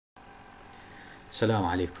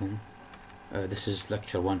Assalamu alaikum. This is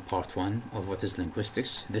lecture 1, part 1 of What is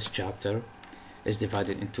Linguistics. This chapter is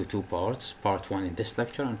divided into two parts, part 1 in this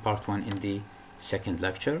lecture and part 1 in the second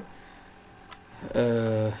lecture.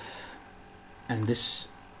 And this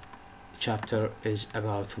chapter is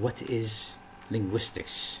about what is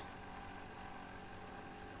linguistics.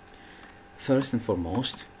 First and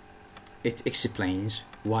foremost, it explains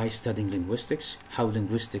why studying linguistics, how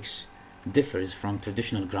linguistics differs from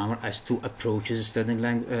traditional grammar as two approaches studying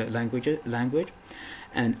language,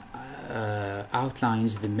 and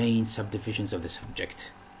outlines the main subdivisions of the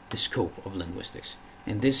subject, the scope of linguistics.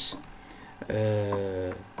 In this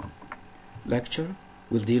lecture,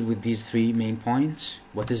 we'll deal with these three main points.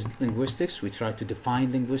 What is linguistics? We try to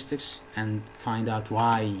define linguistics and find out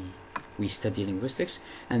why we study linguistics.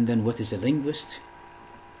 And then what is a linguist?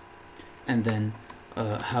 And then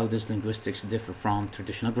how does linguistics differ from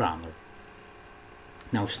traditional grammar?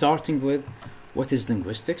 Now, starting with what is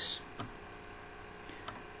linguistics?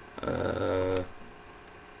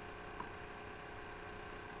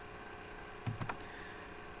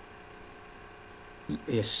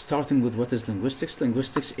 Starting with what is linguistics.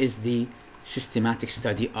 Linguistics is the systematic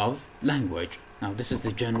study of language. Now, this is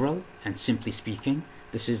the general, and simply speaking,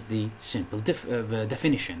 this is the simple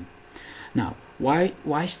definition. Now,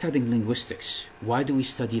 why studying linguistics? Why do we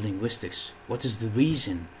study linguistics? What is the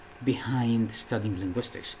reason behind studying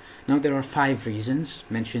linguistics? Now, there are 5 reasons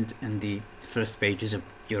mentioned in the first pages of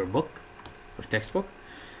your book or textbook.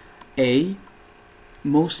 A,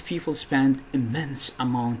 most people spend immense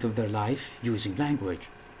amount of their life using language.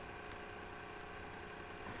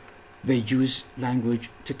 They use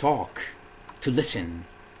language to talk, to listen,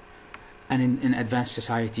 and in advanced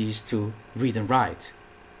societies to read and write.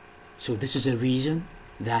 So this is a reason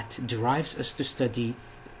that drives us to study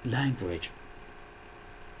language.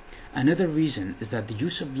 Another reason is that the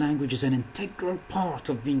use of language is an integral part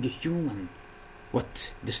of being a human.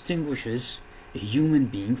 What distinguishes a human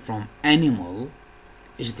being from animal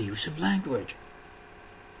is the use of language.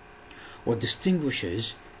 What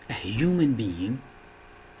distinguishes a human being,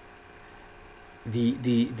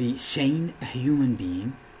 the sane human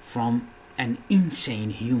being, from an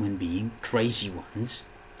insane human being, crazy ones,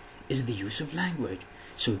 is the use of language.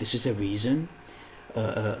 So this is a reason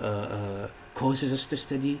causes us to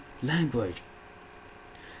study language.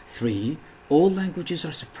 3, all languages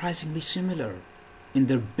are surprisingly similar in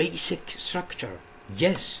their basic structure.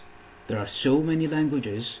 Yes, there are so many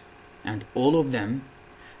languages, and all of them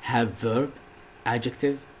have verb,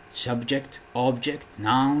 adjective, subject, object,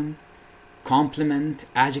 noun, complement,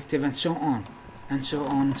 adjective, and so on, and so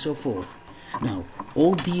on and so forth. Now,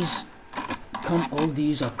 all these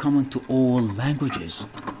are common to all languages.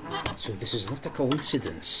 So this is not a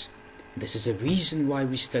coincidence. This is a reason why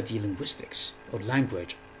we study linguistics or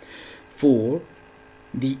language. 4,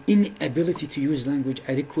 the inability to use language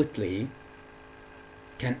adequately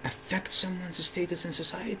can affect someone's status in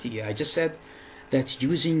society. I just said that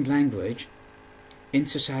using language in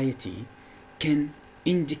society can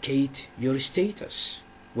indicate your status,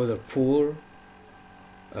 whether poor,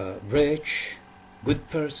 rich, good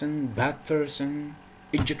person, bad person,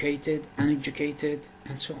 educated, uneducated,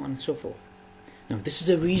 and so on and so forth. Now, this is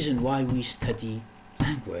a reason why we study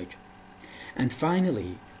language. And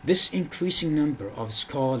finally, this increasing number of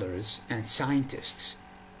scholars and scientists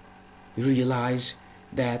realize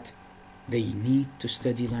that they need to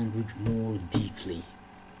study language more deeply.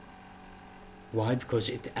 Why? Because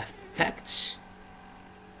it affects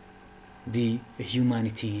the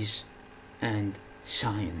humanities and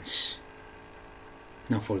science.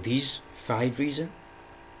 Now, for these 5 reasons,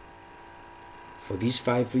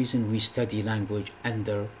 we study language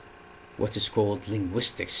under what is called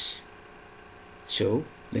linguistics. So,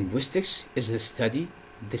 linguistics is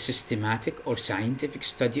the systematic or scientific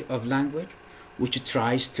study of language, which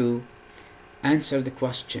tries to answer the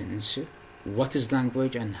questions: what is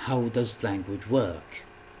language and how does language work?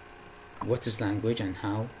 What is language and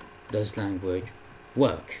how does language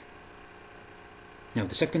work? Now,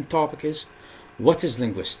 the second topic is, what is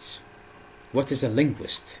linguists? What is a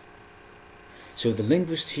linguist? So the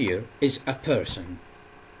linguist here is a person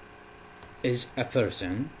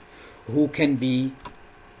who can be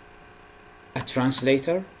a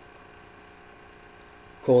translator,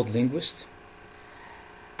 called linguist,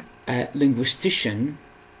 a linguistician,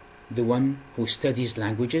 the one who studies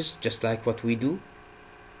languages just like what we do,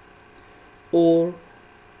 or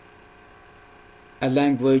a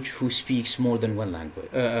language who speaks more than one language,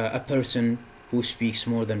 a person who speaks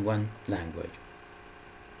more than one language.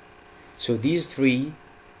 So these 3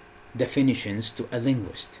 definitions to a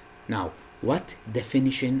linguist. Now, what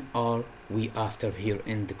definition are we after here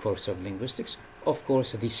in the course of linguistics? Of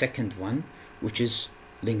course, the second one, which is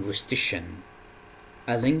linguistician.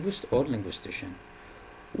 A linguist or linguistician.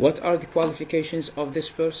 What are the qualifications of this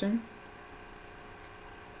person?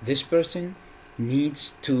 This person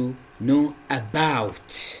needs to know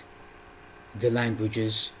about the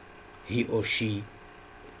languages he or she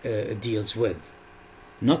deals with.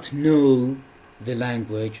 Not know the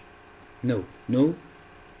language, no, know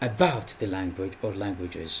about the language or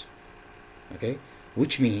languages. Okay,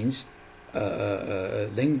 which means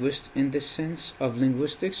linguist in the sense of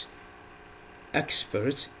linguistics,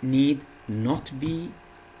 experts need not be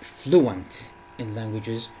fluent in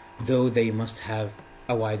languages, though they must have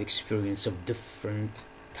a wide experience of different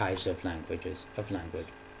types of language.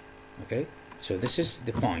 Okay, so this is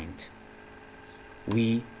the point.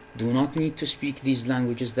 We do not need to speak these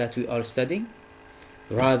languages that we are studying.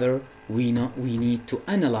 Rather, we need to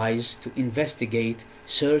analyze, to investigate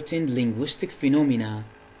certain linguistic phenomena.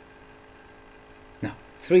 Now,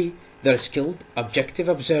 3, there are skilled objective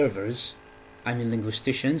observers. I mean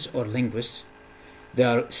linguisticians or linguists. They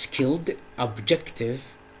are skilled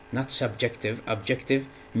objective, not subjective. Objective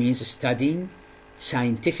means studying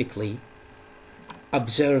scientifically.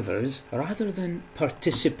 Observers rather than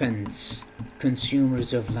participants,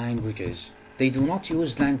 consumers of languages. They do not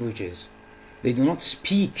use languages. They do not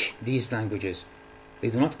speak these languages.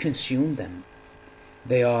 They do not consume them.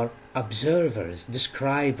 They are observers,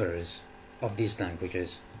 describers of these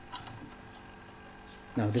languages.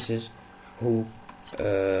 Now this is who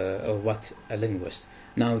or what a linguist.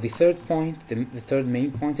 Now the third point, the third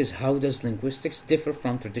main point is how does linguistics differ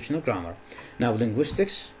from traditional grammar? Now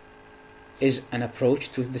linguistics is an approach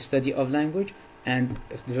to the study of language, and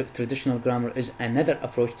traditional grammar is another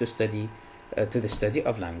approach to study the study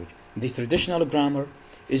of language. The traditional grammar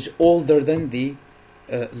is older than the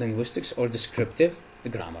linguistics or descriptive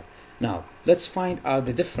grammar. Now let's find out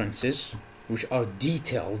the differences, which are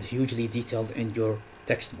detailed, hugely detailed in your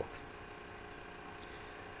textbook.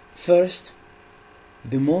 First,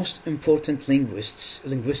 the most important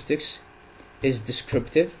linguistics is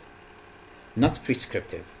descriptive, not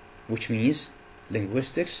prescriptive, which means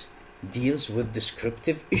linguistics deals with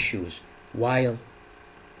descriptive issues, while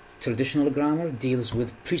traditional grammar deals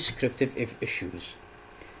with prescriptive issues.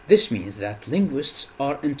 This means that linguists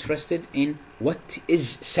are interested in what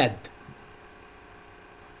is said,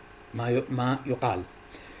 ما يقال,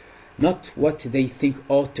 not what they think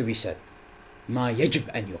ought to be said. ما يجب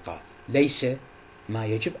أن يقال, ليس ما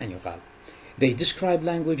يجب أن يقال. They describe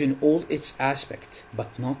language in all its aspects,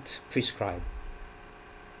 but not prescribe.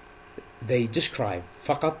 They describe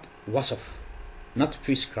فقط وصف, not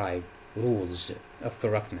prescribe rules of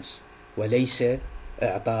correctness, وليس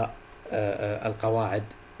إعطاء القواعد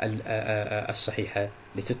الصحيحة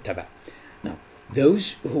لتتبع. Now,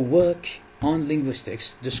 those who work on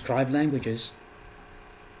linguistics describe languages.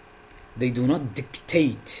 They do not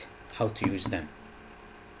dictate how to use them.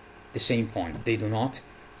 The same point, they do not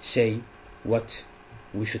say what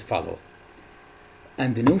we should follow.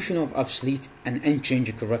 And the notion of obsolete and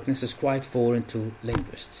unchanging correctness is quite foreign to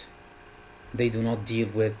linguists. They do not deal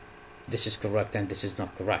with this is correct and this is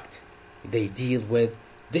not correct. They deal with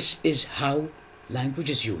this is how language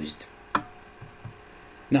is used.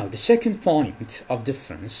 Now, the second point of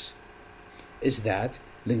difference is that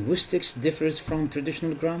linguistics differs from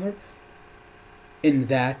traditional grammar in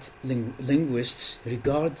that linguists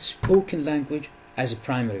regard spoken language as a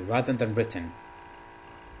primary rather than written.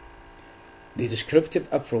 The descriptive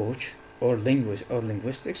approach or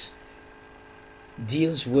linguistics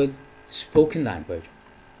deals with spoken language,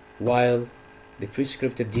 while the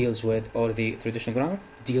prescriptive deals with, or the traditional grammar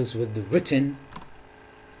deals with the written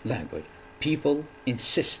language. People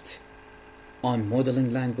insist on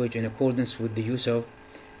modeling language in accordance with the use of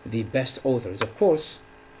the best authors. Of course,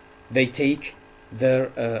 they take their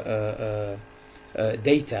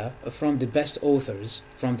data from the best authors,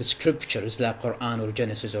 from the scriptures like Quran or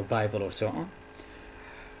Genesis or Bible or so on,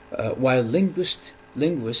 while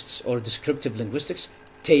linguists or descriptive linguistics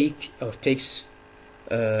takes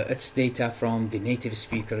its data from the native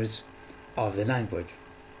speakers of the language.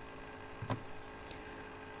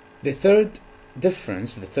 The third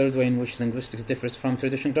difference, the third way in which linguistics differs from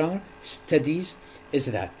traditional grammar studies, is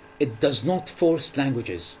that it does not force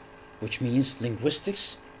languages, which means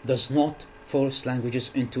linguistics does not force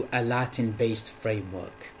languages into a Latin-based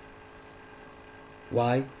framework.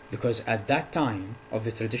 Why? Because at that time of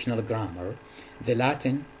the traditional grammar, the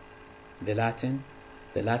Latin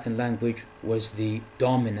language was the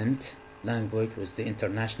dominant language, was the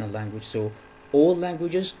international language, so all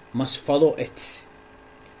languages must follow it.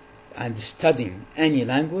 And studying any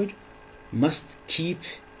language must keep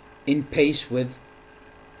in pace with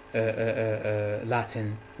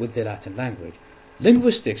Latin, with the Latin language.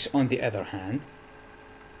 Linguistics, on the other hand,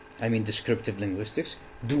 I mean descriptive linguistics,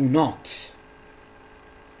 do not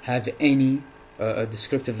have any,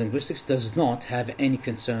 descriptive linguistics does not have any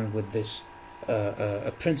concern with this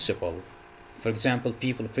principle. For example,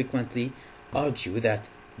 people frequently argue that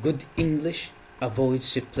good English avoids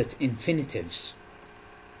split infinitives,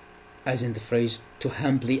 as in the phrase to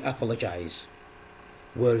humbly apologize,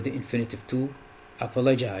 where the infinitive to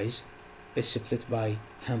apologize is split by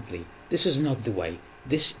humbly. This is not the way.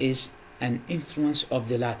 This is an influence of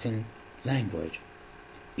the Latin language.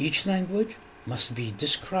 Each language must be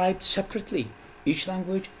described separately. Each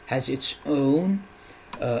language has its own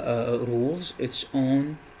rules, its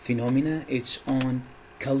own phenomena, its own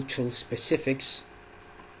cultural specifics,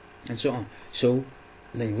 and so on. So,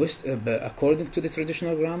 according to the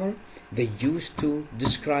traditional grammar, they used to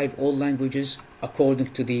describe all languages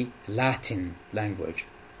according to the Latin language,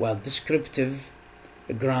 while descriptive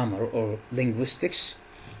grammar or linguistics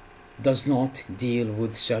does not deal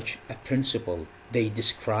with such a principle. They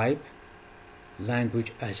describe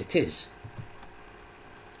language as it is.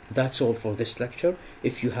 That's all for this lecture.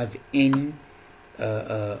 If you have any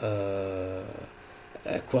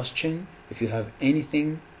question, if you have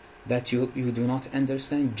anything that you do not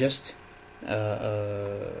understand, just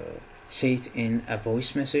say it in a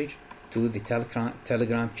voice message to the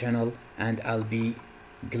telegram channel, and I'll be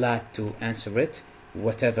glad to answer it, in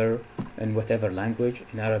whatever language,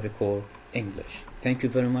 in Arabic or English. Thank you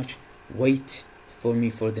very much. Wait for me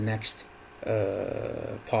for the next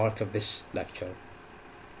part of this lecture.